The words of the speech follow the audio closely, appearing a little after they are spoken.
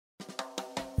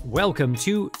Welcome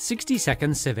to 60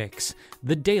 Second Civics,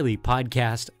 the daily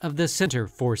podcast of the Center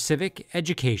for Civic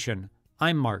Education.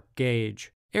 I'm Mark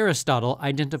Gage. Aristotle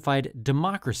identified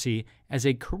democracy as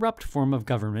a corrupt form of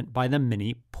government by the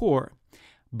many poor.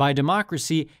 By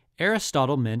democracy,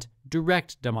 Aristotle meant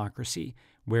direct democracy,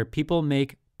 where people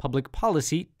make public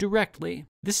policy directly.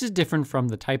 This is different from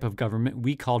the type of government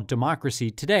we call democracy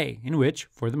today, in which,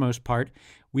 for the most part,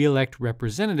 we elect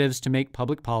representatives to make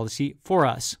public policy for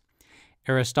us.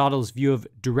 Aristotle's view of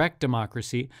direct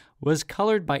democracy was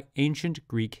colored by ancient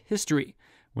Greek history,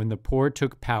 when the poor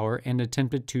took power and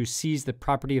attempted to seize the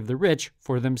property of the rich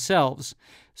for themselves,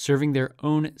 serving their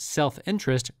own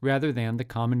self-interest rather than the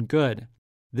common good.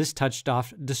 This touched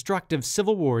off destructive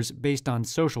civil wars based on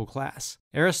social class.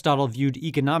 Aristotle viewed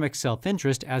economic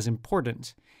self-interest as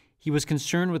important. He was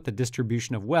concerned with the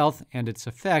distribution of wealth and its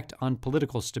effect on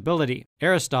political stability.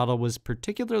 Aristotle was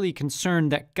particularly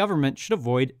concerned that government should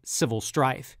avoid civil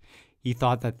strife. He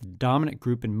thought that the dominant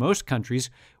group in most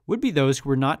countries would be those who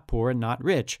were not poor and not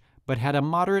rich, but had a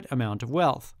moderate amount of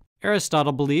wealth.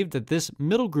 Aristotle believed that this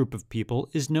middle group of people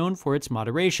is known for its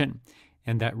moderation,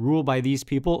 and that rule by these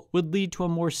people would lead to a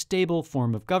more stable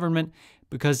form of government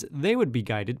because they would be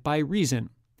guided by reason.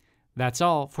 That's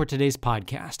all for today's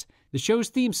podcast. The show's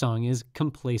theme song is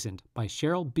Complacent by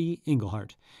Cheryl B.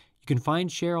 Engelhardt. You can find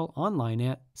Cheryl online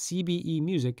at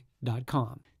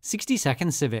cbemusic.com. 60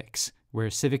 Second Civics, where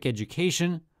civic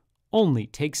education only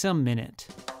takes a minute.